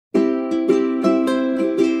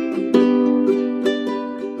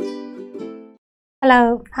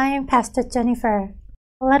Hello, I am Pastor Jennifer.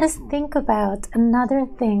 Let us think about another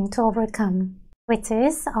thing to overcome, which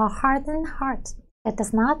is a hardened heart that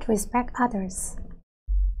does not respect others.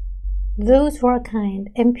 Those who are kind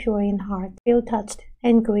and pure in heart feel touched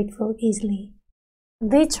and grateful easily.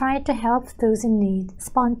 They try to help those in need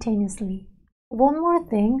spontaneously. One more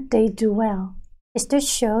thing they do well is to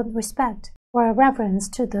show respect or reverence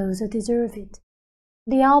to those who deserve it.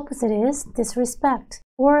 The opposite is disrespect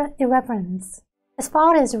or irreverence. As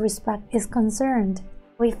far as respect is concerned,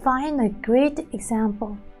 we find a great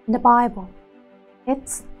example in the Bible.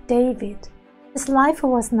 It's David. His life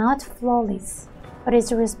was not flawless, but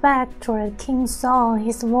his respect toward King Saul,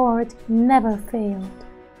 his Lord, never failed.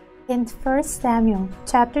 In 1 Samuel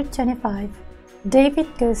chapter 25,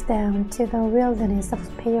 David goes down to the wilderness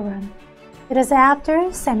of Paran. It is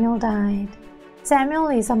after Samuel died. Samuel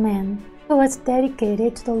is a man who was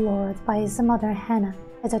dedicated to the Lord by his mother Hannah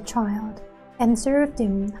as a child, and served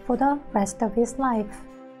him for the rest of his life.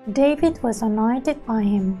 David was anointed by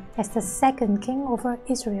him as the second king over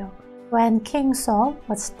Israel when King Saul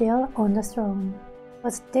was still on the throne.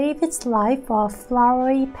 Was David's life a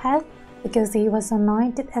flowery path because he was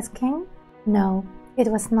anointed as king? No, it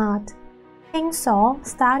was not. King Saul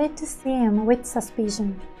started to see him with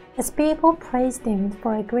suspicion as people praised him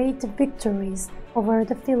for great victories over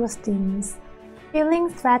the Philistines. Feeling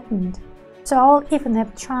threatened, Saul even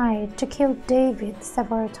had tried to kill David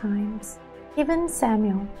several times. Even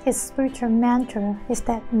Samuel, his spiritual mentor, is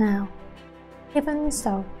dead now. Even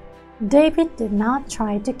so, David did not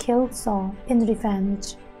try to kill Saul in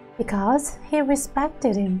revenge because he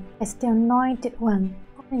respected him as the anointed one,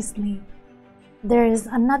 honestly. There is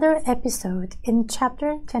another episode in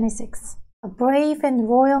chapter 26. A brave and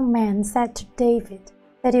royal man said to David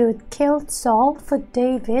that he would kill Saul for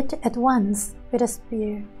David at once with a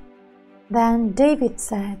spear. Then David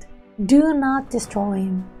said, "Do not destroy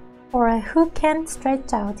him, for who can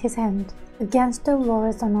stretch out his hand against the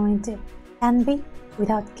Lord's anointed and be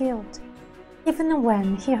without guilt?" Even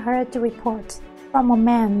when he heard the report from a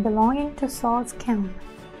man belonging to Saul's camp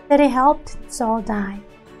that he helped Saul die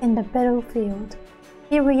in the battlefield,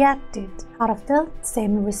 he reacted out of the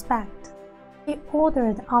same respect. He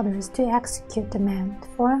ordered others to execute the man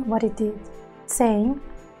for what he did, saying,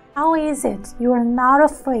 "How is it you are not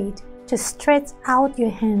afraid to stretch out your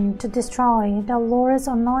hand to destroy the Lord's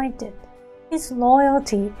anointed?" His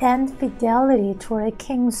loyalty and fidelity toward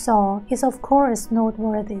King Saul is of course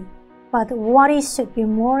noteworthy, but what he should be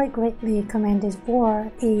more greatly commended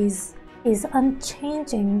for is his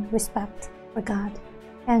unchanging respect for God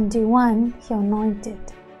and the one he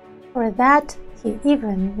anointed. For that, he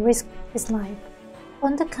even risked his life.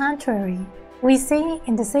 On the contrary, we see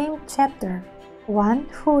in the same chapter one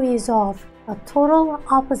who is of a total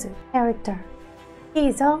opposite character. He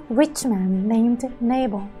is a rich man named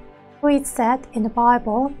Nabal, who is said in the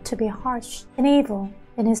Bible to be harsh and evil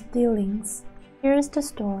in his dealings. Here's the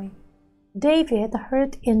story. David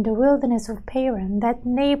heard in the wilderness of Paran that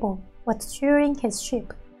Nabal was shearing his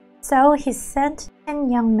sheep, so he sent 10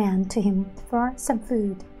 young men to him for some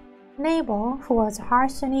food. Nabal, who was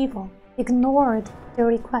harsh and evil, ignored the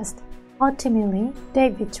request. Ultimately,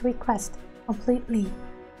 David's request completely,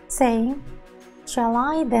 saying, "Shall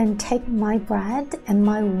I then take my bread and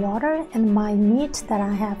my water and my meat that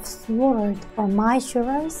I have slaughtered for my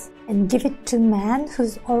shearers and give it to men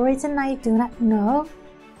whose origin I do not know?"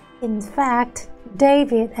 In fact,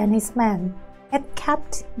 David and his men had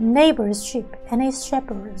kept Nabal's sheep and his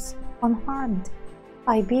shepherds unharmed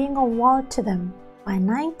by being a wall to them by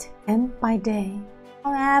night and by day.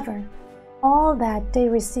 However, all that they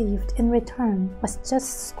received in return was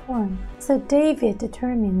just scorn, so David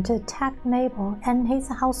determined to attack Nabal and his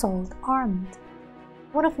household armed.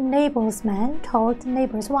 One of Nabal's men told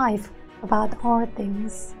Nabal's wife about all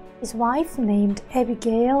things. His wife, named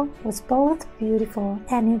Abigail, was both beautiful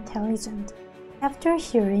and intelligent. After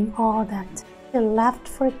hearing all that, she left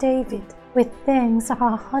for David with things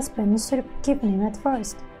her husband should have given him at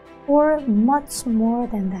first, or much more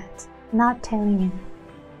than that, not telling him.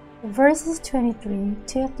 Verses 23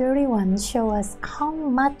 to 31 show us how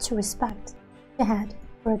much respect she had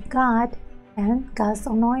for God and God's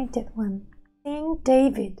anointed one. Seeing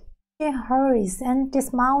David, she hurries and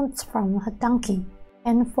dismounts from her donkey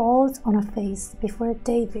and falls on her face before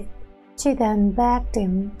David. She then begged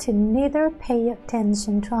him to neither pay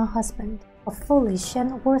attention to her husband, a foolish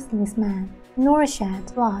and worthless man, nor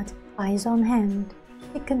shed blood by his own hand.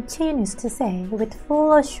 He continues to say with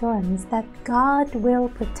full assurance that God will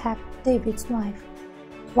protect David's life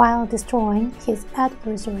while destroying his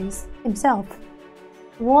adversaries himself.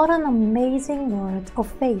 What an amazing word of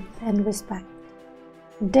faith and respect.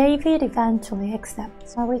 David eventually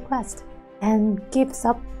accepts her request and gives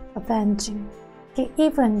up avenging. He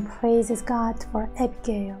even praises God for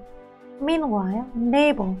Abigail. Meanwhile,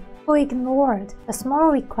 Nabal, who ignored the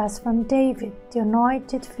small request from David, the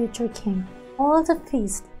anointed future king, holds a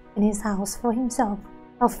feast in his house for himself,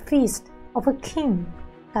 a feast of a king,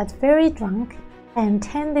 got very drunk, and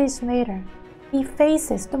 10 days later, he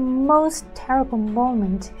faces the most terrible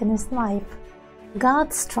moment in his life.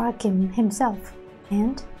 God struck him himself,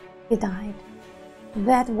 and he died.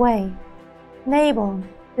 That way, Nabal,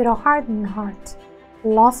 with a hardened heart,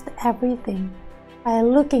 lost everything by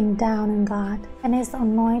looking down on God and His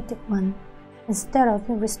anointed one, instead of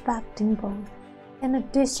respecting both. In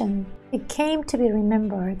addition, he came to be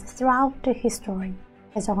remembered throughout the history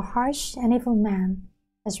as a harsh and evil man,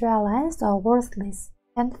 as well as a worthless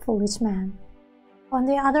and foolish man. On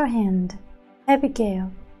the other hand,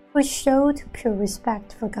 Abigail, who showed pure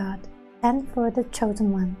respect for God and for the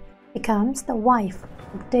chosen one, becomes the wife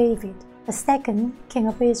of David, the second king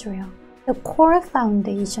of Israel. The core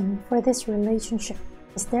foundation for this relationship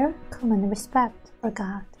is their common respect for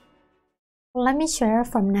God. Let me share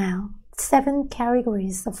from now 7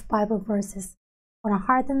 categories of Bible verses on a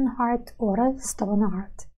hardened heart or a stubborn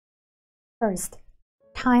heart. First,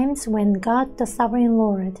 times when God the Sovereign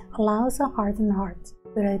Lord allows a hardened heart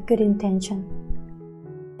with a good intention.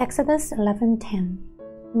 Exodus 11:10.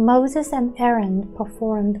 Moses and Aaron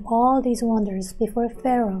performed all these wonders before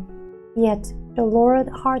Pharaoh, yet the Lord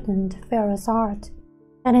hardened Pharaoh's heart,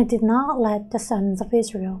 and he did not let the sons of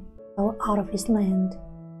Israel go out of his land.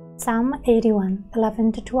 Psalm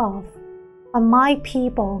 81:11-12. But my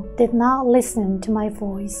people did not listen to my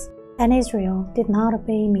voice, and Israel did not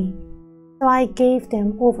obey me. So I gave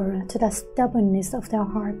them over to the stubbornness of their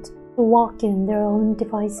heart, to walk in their own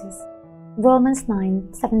devices. Romans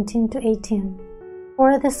 9:17-18.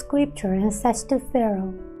 For the scripture says to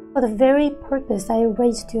Pharaoh, for the very purpose I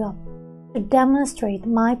raised you up, to demonstrate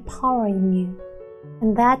my power in you,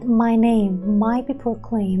 and that my name might be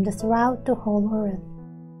proclaimed throughout the whole earth.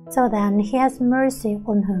 So then he has mercy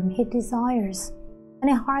on whom he desires, and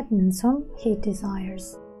he hardens whom he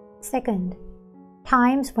desires. Second,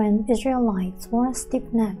 times when Israelites were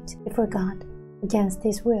stiff-necked before God against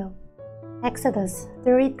his will. Exodus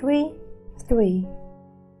 33:3.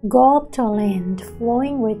 Go up to a land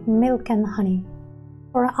flowing with milk and honey,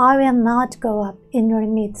 for I will not go up in your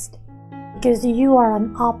midst, because you are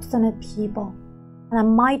an obstinate people, and I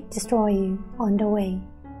might destroy you on the way.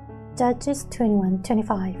 Judges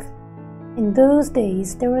 21:25. In those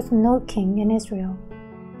days there was no king in Israel.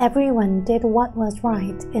 Everyone did what was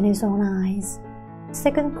right in his own eyes.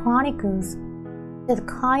 2 Chronicles.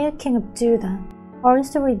 Zedekiah, king of Judah,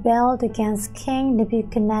 also rebelled against King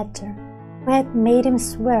Nebuchadnezzar, who had made him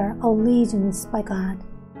swear allegiance by God.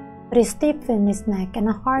 But he stiffened his neck and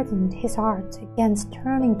hardened his heart against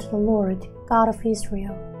turning to the Lord, God of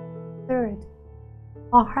Israel. Third,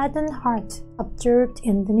 a hardened heart observed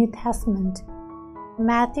in the New Testament.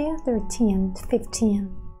 Matthew 13:15.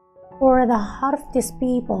 For the heart of this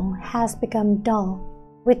people has become dull,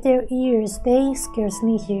 with their ears they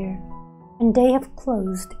scarcely hear, and they have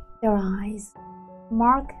closed their eyes.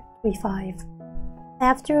 Mark 3:5.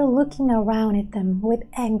 After looking around at them with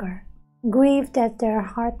anger, grieved at their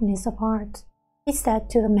hardness of heart, he said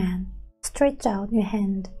to the man, Stretch out your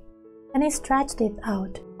hand. And he stretched it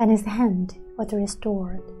out, and his hand was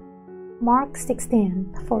restored. Mark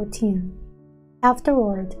 16:14.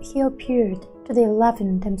 Afterward he appeared to the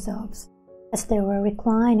 11 themselves, as they were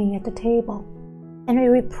reclining at the table, and he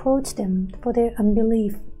reproached them for their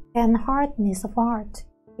unbelief and hardness of heart,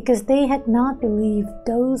 because they had not believed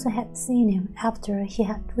those who had seen him after he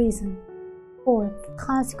had risen. Fourth,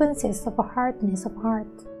 consequences of a hardness of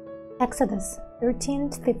heart. Exodus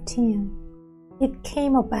 13:15. It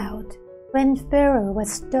came about, when Pharaoh was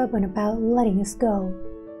stubborn about letting us go,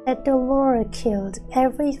 that the Lord killed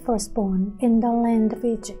every firstborn in the land of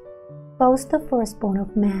Egypt, both the firstborn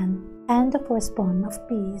of man and the firstborn of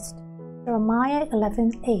beast. Jeremiah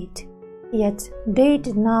 11:8. Yet they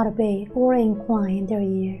did not obey or incline their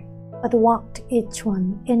ear, but walked each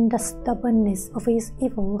one in the stubbornness of his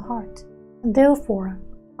evil heart. Therefore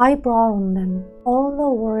I brought on them all the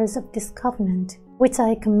words of this covenant, which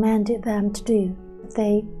I commanded them to do, but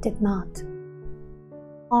they did not.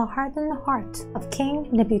 A hardened heart of King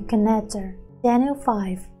Nebuchadnezzar. Daniel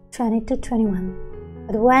 5:20-21.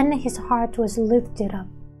 But when his heart was lifted up,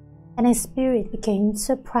 and his spirit became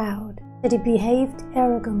so proud that he behaved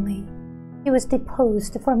arrogantly, he was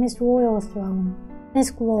deposed from his royal throne, and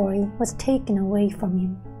his glory was taken away from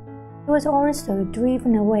him. He was also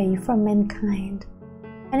driven away from mankind,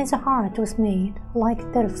 and his heart was made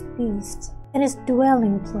like that of beasts, and his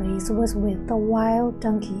dwelling place was with the wild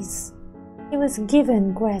donkeys. He was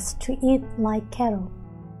given grass to eat like cattle,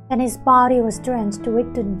 and his body was drenched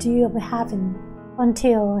with the dew of heaven,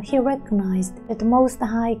 until he recognized that the Most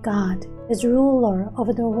High God is ruler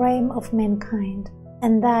over the realm of mankind,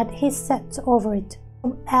 and that he sets over it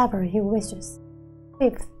whomever he wishes.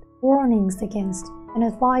 Fifth, warnings against and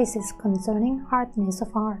advices concerning hardness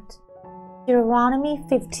of heart. Deuteronomy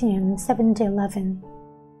 15:7-11.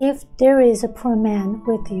 If there is a poor man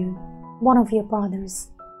with you, one of your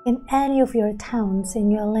brothers, in any of your towns in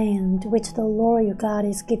your land which the Lord your God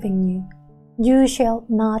is giving you, you shall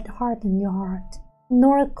not harden your heart,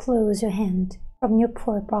 nor close your hand from your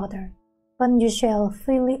poor brother, but you shall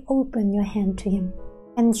freely open your hand to him,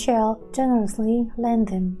 and shall generously lend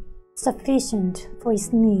him, sufficient for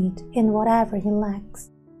his need in whatever he lacks.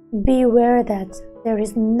 Beware that there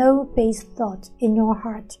is no base thought in your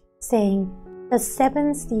heart, saying, the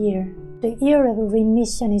 7th year, the year of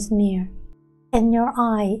remission is near, and your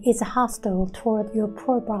eye is hostile toward your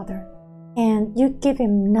poor brother, and you give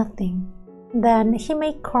him nothing. Then he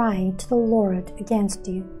may cry to the Lord against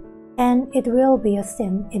you, and it will be a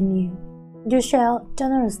sin in you. You shall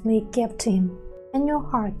generously give to him, and your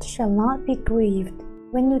heart shall not be grieved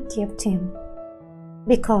when you give to him.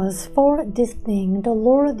 Because for this thing the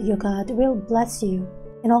Lord your God will bless you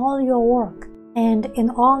in all your work and in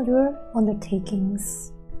all your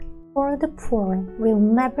undertakings. For the poor will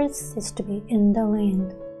never cease to be in the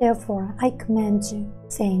land. Therefore I command you,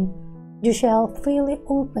 saying, you shall freely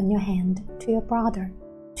open your hand to your brother,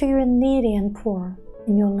 to your needy and poor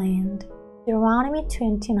in your land. Deuteronomy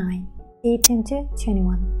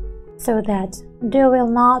 29:18-21. So that there will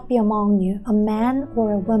not be among you a man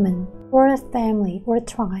or a woman, or a family or a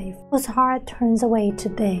tribe, whose heart turns away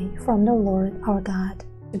today from the Lord our God,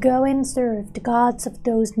 to go and serve the gods of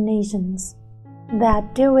those nations,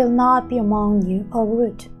 that there will not be among you a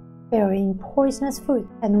root bearing poisonous fruit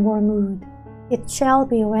and wormwood. It shall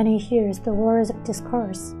be when he hears the words of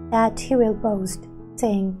discourse that he will boast,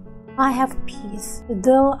 saying, I have peace,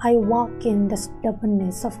 though I walk in the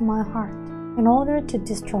stubbornness of my heart, in order to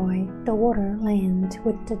destroy the water land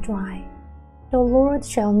with the dry. The Lord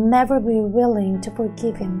shall never be willing to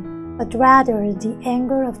forgive him, but rather the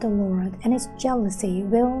anger of the Lord and his jealousy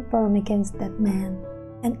will burn against that man,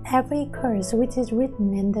 and every curse which is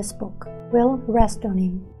written in this book will rest on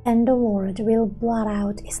him, and the Lord will blot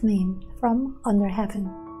out his name from under heaven.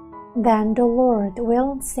 Then the Lord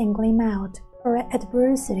will single him out for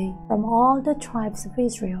adversity from all the tribes of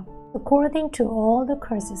Israel, according to all the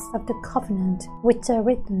curses of the covenant which are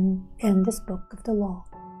written in this book of the law.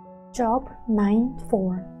 Job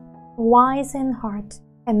 9:4. Wise in heart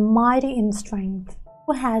and mighty in strength,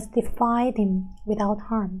 who has defied him without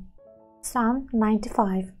harm. Psalm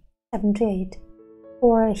 95:7-8.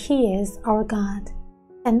 For he is our God,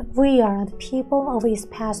 and we are the people of his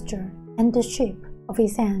pasture and the sheep of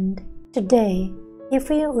his hand. Today, if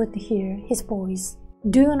you would hear his voice,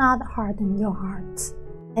 do not harden your hearts,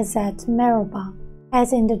 as at Meribah,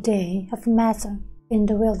 as in the day of Massa in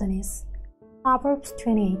the wilderness. Proverbs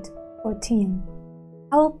 28:14.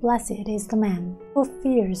 How blessed is the man who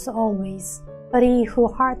fears always, but he who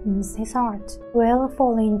hardens his heart will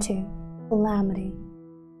fall into calamity.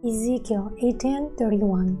 Ezekiel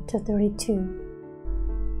 18:31-32.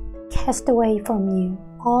 Cast away from you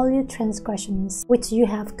all your transgressions which you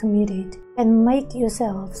have committed, and make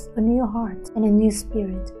yourselves a new heart and a new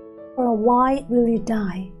spirit. For why will you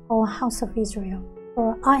die, O house of Israel?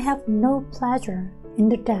 For I have no pleasure in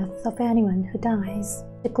the death of anyone who dies,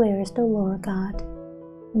 declares the Lord God.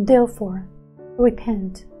 Therefore,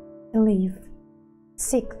 repent and live.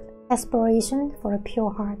 Seek aspiration for a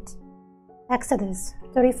pure heart. Exodus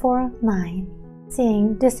 34:9.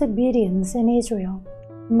 Seeing disobedience in Israel,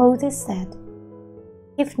 Moses said,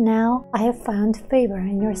 If now I have found favor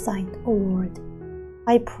in your sight, O Lord,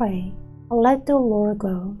 I pray, let the Lord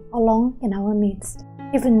go along in our midst,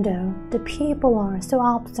 even though the people are so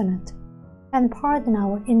obstinate, and pardon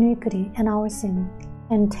our iniquity and our sin,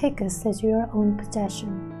 and take us as your own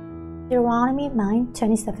possession. Deuteronomy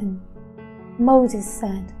 9:27. Moses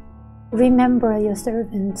said, Remember your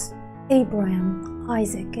servants, Abraham,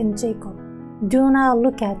 Isaac, and Jacob. Do not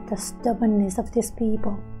look at the stubbornness of this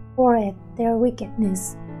people, or at their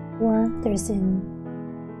wickedness, or their sin.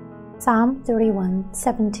 Psalm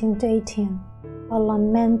 31:17-18. A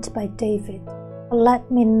lament by David.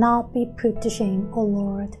 Let me not be put to shame, O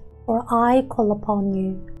Lord, for I call upon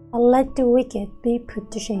you. Let the wicked be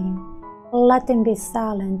put to shame. Let them be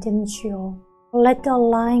silent in Sheol. Let their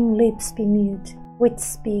lying lips be mute. which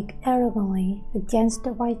speak arrogantly against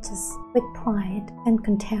the righteous with pride and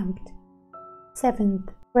contempt. 7th,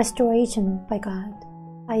 restoration by God.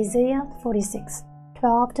 Isaiah 46,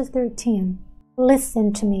 12-13.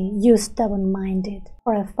 Listen to me, you stubborn-minded,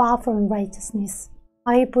 for far from righteousness.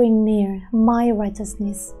 I bring near my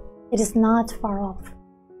righteousness. It is not far off,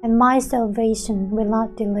 and my salvation will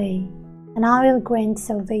not delay. And I will grant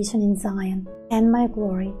salvation in Zion, and my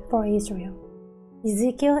glory for Israel.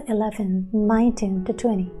 Ezekiel 11,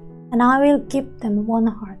 19-20. And I will give them one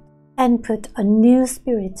heart, and put a new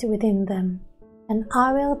spirit within them. And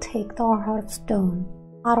I will take the heart of stone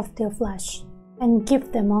out of their flesh, and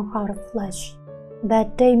give them a heart of flesh,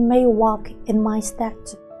 that they may walk in my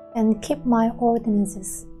statutes, and keep my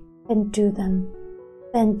ordinances, and do them.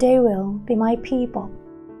 Then they will be my people,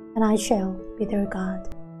 and I shall be their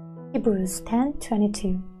God. Hebrews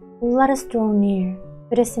 10:22. Let us draw near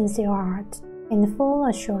with a sincere heart, in full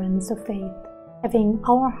assurance of faith, having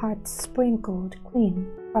our hearts sprinkled clean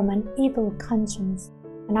from an evil conscience,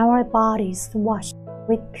 and our bodies washed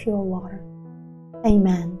with pure water.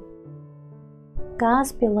 Amen.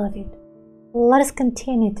 God's beloved, let us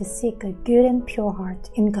continue to seek a good and pure heart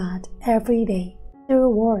in God every day through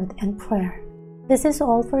word and prayer. This is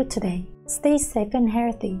all for today. Stay safe and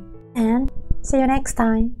healthy, and see you next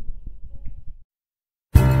time.